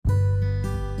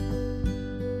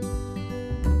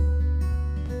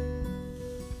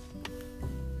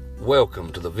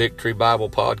Welcome to the Victory Bible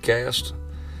Podcast.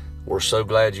 We're so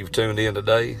glad you've tuned in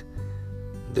today.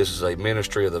 This is a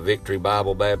ministry of the Victory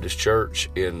Bible Baptist Church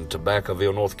in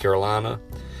Tobaccoville, North Carolina.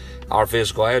 Our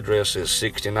physical address is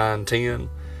 6910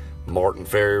 Martin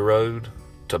Ferry Road,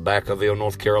 Tobaccoville,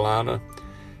 North Carolina,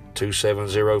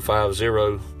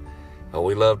 27050.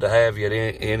 We love to have you at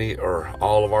any or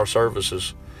all of our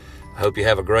services. I hope you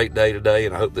have a great day today,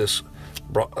 and I hope this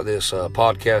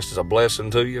podcast is a blessing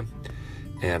to you.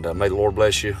 And may the Lord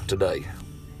bless you today.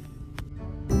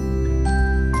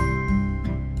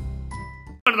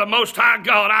 Of the Most High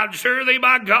God, I adjure thee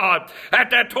by God,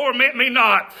 that torment me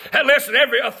not. And listen,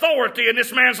 every authority in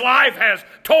this man's life has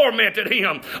tormented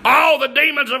him. All the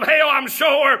demons of hell, I'm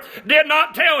sure, did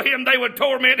not tell him they would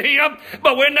torment him,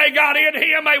 but when they got in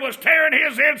him, they was tearing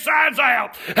his insides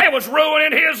out. They was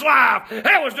ruining his life.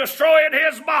 They was destroying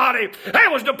his body. They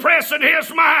was depressing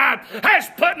his mind. They was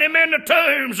putting him in the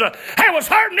tombs. They was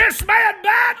hurting this man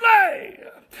badly.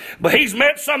 But he's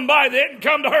met somebody that didn't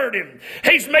come to hurt him.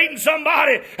 He's meeting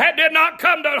somebody that did not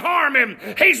come to harm him.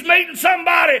 He's meeting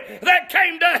somebody that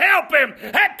came to help him,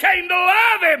 that came to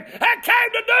love him, that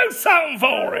came to do something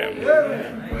for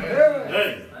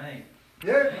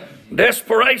him.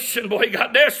 Desperation, boy, he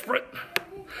got desperate.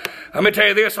 Let me tell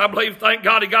you this, I believe, thank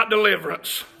God, he got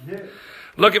deliverance.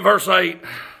 Look at verse 8.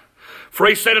 For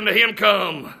he said unto him,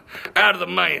 Come out of the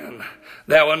man,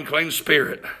 thou unclean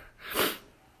spirit.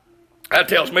 That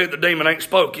tells me the demon ain't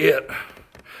spoke yet,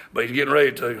 but he's getting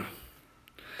ready to.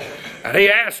 And he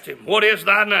asked him, What is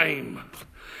thy name?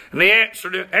 And he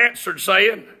answered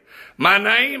saying, My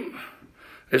name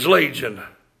is Legion,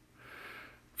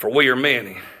 for we are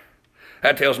many.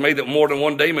 That tells me that more than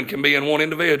one demon can be in one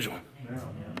individual.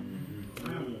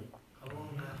 You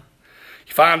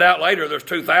find out later there's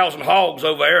 2,000 hogs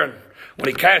over there, and when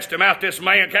he cast him out, this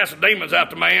man cast the demons out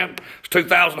the man. There's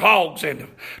 2,000 hogs in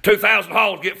him. 2,000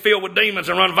 hogs get filled with demons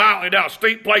and run violently down a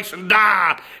steep place and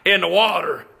die in the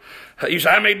water. You say,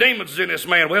 how many demons is in this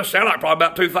man? Well, it sounds like probably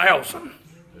about 2,000.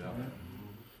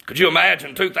 Could you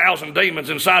imagine 2,000 demons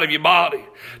inside of your body,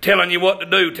 telling you what to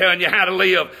do, telling you how to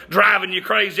live, driving you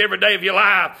crazy every day of your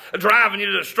life, driving you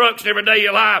to destruction every day of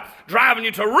your life, driving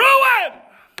you to ruin?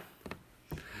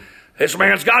 This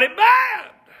man's got it bad.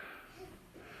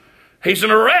 He's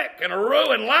in a wreck and a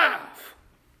ruined life.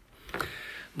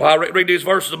 Well, I read these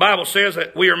verses. The Bible says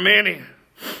that we are many.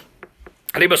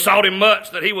 And he besought him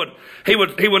much that he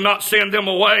would not send them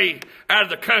away out of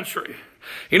the country.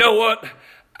 You know what?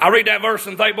 I read that verse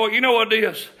and think, boy, you know what it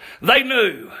is? They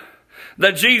knew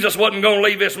that Jesus wasn't going to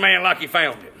leave this man like he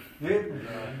found him.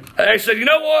 They said, you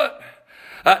know what?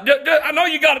 I know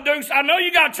you got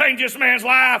to change this man's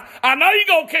life. I know you're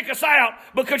going to kick us out,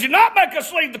 but could you not make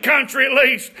us leave the country at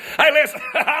least? Hey, listen,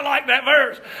 I like that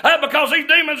verse because these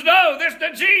demons know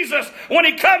that Jesus, when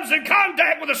he comes in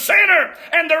contact with a sinner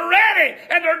and they're ready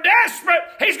and they're desperate,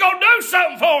 he's going to do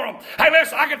something for them. Hey,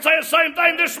 listen, I can say the same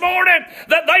thing this morning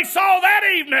that they saw that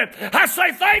evening. I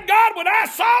say, thank God when I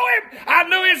saw him, I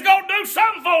knew he was going to do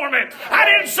something for me. I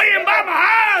didn't see him by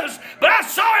my eyes, but I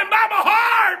saw him by my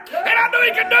heart, and I knew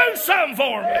he could do something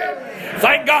for me.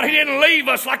 Thank God he didn't leave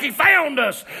us like he found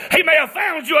us. He may have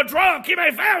found you a drunk. He may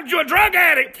have found you a drug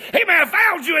addict. He may have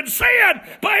found you in sin,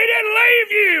 but he didn't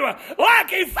leave you like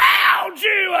he found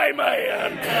you.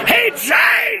 Amen. He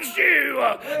changed you,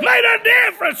 made a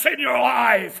difference in your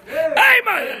life.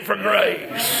 Amen. For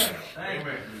grace.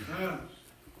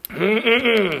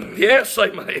 Yes,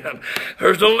 amen.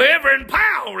 There's delivering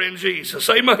power in Jesus.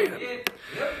 Amen.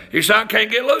 You say, I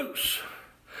can't get loose.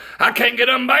 I can't get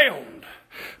unbound.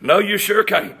 No, you sure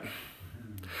can't.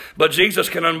 But Jesus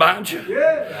can unbind you.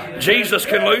 Jesus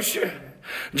can loose you.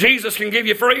 Jesus can give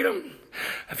you freedom.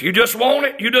 If you just want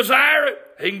it, you desire it,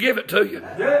 he can give it to you.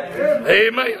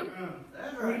 Amen.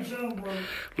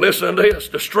 Listen to this.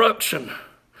 Destruction.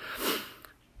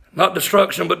 Not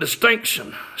destruction, but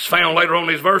distinction. It's found later on in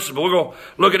these verses. But we're going to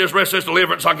look at this rest of this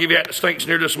deliverance. I'll give you that distinction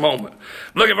here just a moment.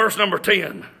 Look at verse number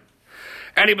 10.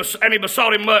 And he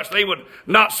besought him much that he would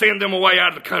not send them away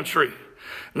out of the country.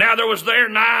 Now there was there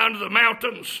nigh unto the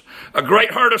mountains a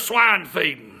great herd of swine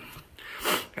feeding.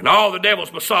 And all the devils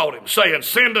besought him, saying,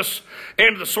 Send us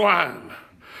into the swine.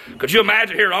 Could you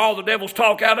imagine hearing all the devils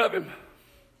talk out of him?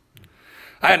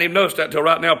 I hadn't even noticed that until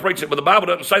right now preaching it, but the Bible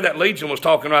doesn't say that Legion was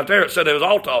talking right there. It said they was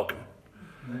all talking.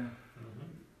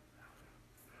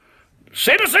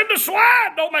 Send us into the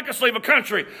swine. Don't make us leave a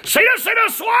country. Send us into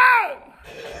the swine.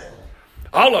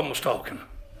 All of them was talking.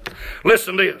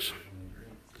 Listen to this.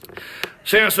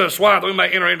 Send us to the swine that we may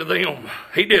enter into them.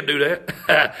 He did do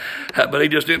that, but he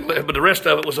just didn't. But the rest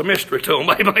of it was a mystery to him.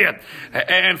 Amen.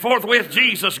 And forthwith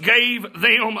Jesus gave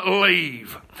them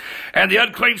leave, and the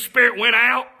unclean spirit went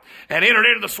out and entered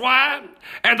into the swine,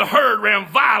 and the herd ran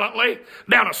violently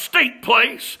down a steep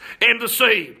place in the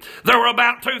sea. There were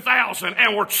about 2,000,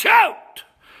 and were choked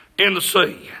in the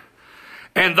sea.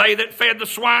 And they that fed the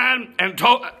swine and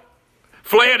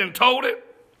fled and told it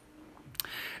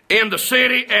in the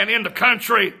city and in the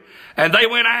country, and they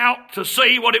went out to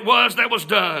see what it was that was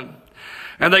done.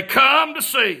 And they come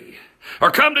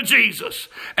to Jesus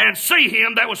and see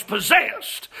him that was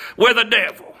possessed with a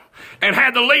devil, and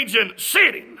had the legion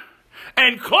sitting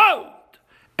and clothed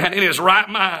and in his right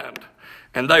mind,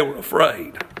 and they were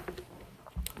afraid.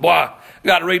 Boy, I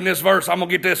got to read in this verse. I'm going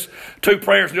to get this 2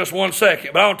 prayers in just 1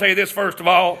 second. But I want to tell you this first of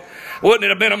all. Wouldn't it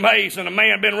have been amazing? A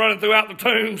man been running throughout the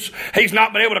tombs. He's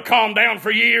not been able to calm down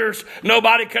for years.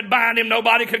 Nobody could bind him.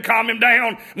 Nobody could calm him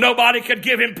down. Nobody could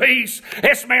give him peace.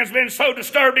 This man's been so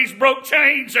disturbed he's broke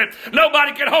chains and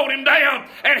nobody could hold him down.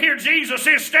 And here Jesus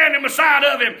is standing beside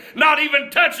of him, not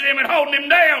even touching him and holding him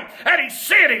down. And he's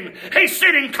sitting. He's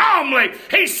sitting calmly.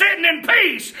 He's sitting in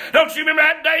peace. Don't you remember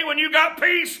that day when you got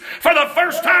peace for the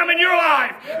first time in your life?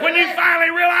 When you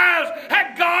finally realized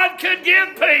that God could give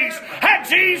peace. That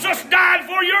Jesus died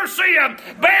for your sin,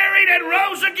 buried and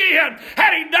rose again,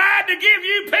 and he died to give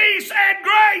you peace and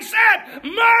grace and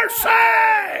mercy.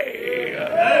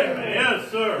 Amen.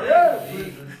 Yes, sir.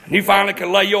 Yes. You finally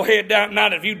can lay your head down at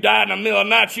night. If you die in the middle of the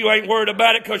night, you ain't worried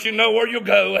about it because you know where you'll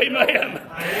go. Amen.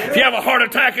 If you have a heart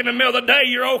attack in the middle of the day,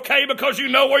 you're okay because you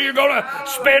know where you're going to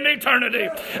spend eternity.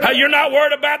 You're not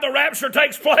worried about the rapture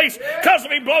takes place because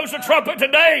if he blows the trumpet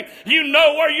today, you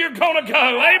know where you're going to go.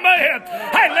 Amen.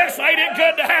 Hey, listen, ain't it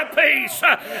good to have peace?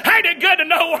 Ain't it good to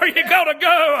know where you're going to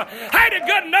go? Ain't it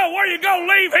good to know where you're going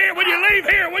to leave here when you leave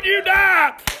here, when you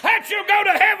die? That you'll go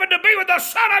to heaven to be with the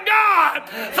Son of God.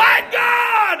 Thank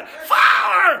God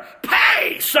for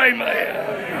peace.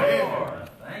 Amen.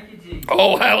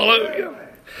 Oh, hallelujah.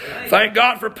 Thank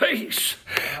God for peace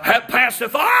that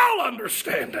passeth all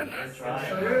understanding.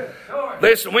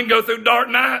 Listen, we can go through dark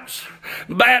nights,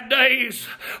 bad days,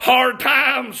 hard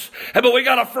times, but we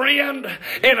got a friend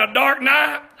in a dark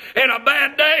night, in a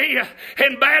bad day,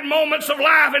 in bad moments of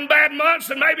life, in bad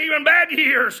months, and maybe even bad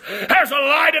years. There's a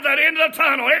light at that end of the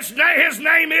tunnel. His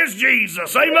name is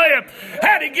Jesus. Amen.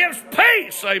 And he gives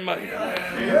peace. Amen.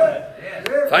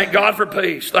 Thank God for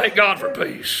peace. Thank God for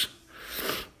peace.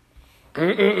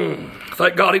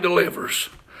 Thank God he delivers.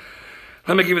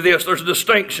 Let me give you this. There's a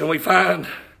distinction we find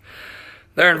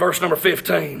there in verse number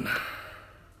 15.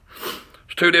 There's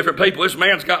 2 different people. This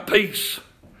man's got peace.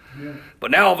 But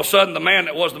now all of a sudden the man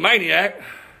that was the maniac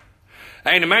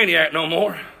ain't a maniac no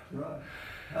more.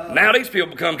 Now these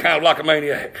people become kind of like a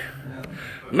maniac.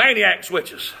 Maniac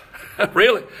switches.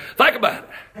 Really? Think about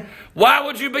it. Why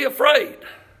would you be afraid?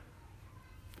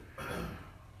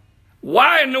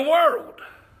 Why in the world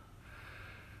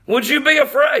would you be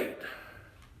afraid?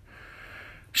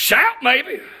 Shout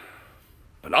maybe,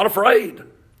 but not afraid.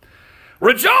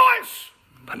 Rejoice,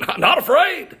 but not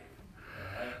afraid.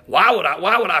 Why would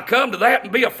I come to that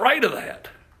and be afraid of that?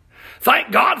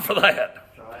 Thank God for that.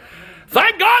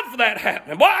 Thank God for that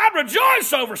happening. Boy, I'd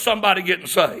rejoice over somebody getting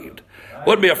saved.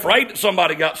 Wouldn't be afraid that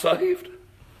somebody got saved.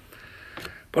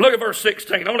 But look at verse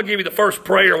 16. I want to give you the first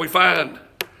prayer we find.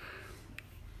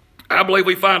 I believe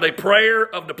we find a prayer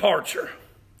of departure.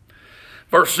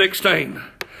 Verse 16.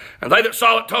 And they that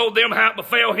saw it told them how it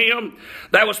befell him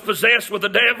that was possessed with the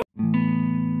devil.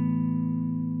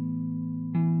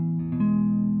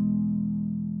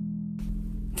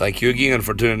 Thank you again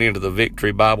for tuning into the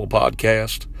Victory Bible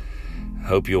Podcast. I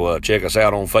hope you'll check us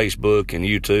out on Facebook and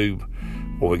YouTube,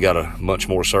 where we got much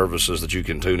more services that you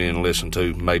can tune in and listen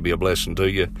to. May be a blessing to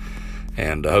you.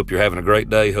 And I hope you're having a great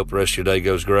day. Hope the rest of your day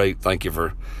goes great. Thank you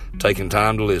for taking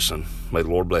time to listen. May the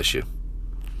Lord bless you.